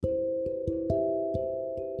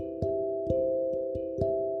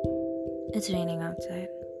It's raining outside.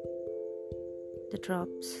 The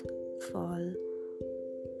drops fall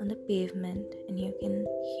on the pavement and you can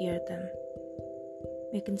hear them.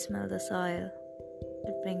 You can smell the soil.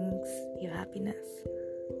 It brings you happiness,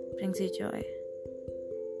 brings you joy.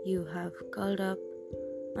 You have curled up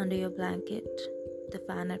under your blanket, the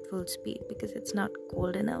fan at full speed because it's not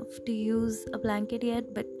cold enough to use a blanket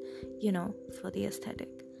yet, but for the aesthetic.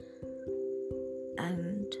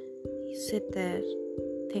 And you sit there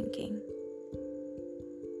thinking,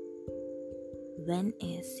 when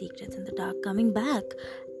is Secrets in the Dark coming back?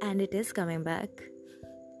 And it is coming back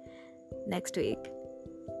next week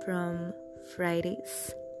from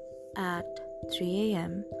Fridays at 3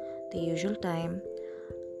 a.m., the usual time,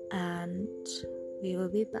 and we will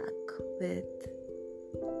be back with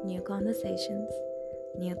new conversations,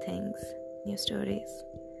 new things, new stories.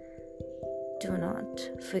 Do not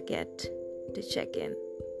forget to check in.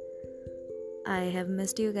 I have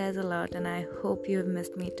missed you guys a lot and I hope you have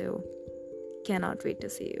missed me too. Cannot wait to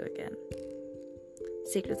see you again.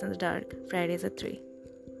 Secrets in the Dark, Fridays at 3.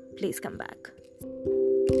 Please come back.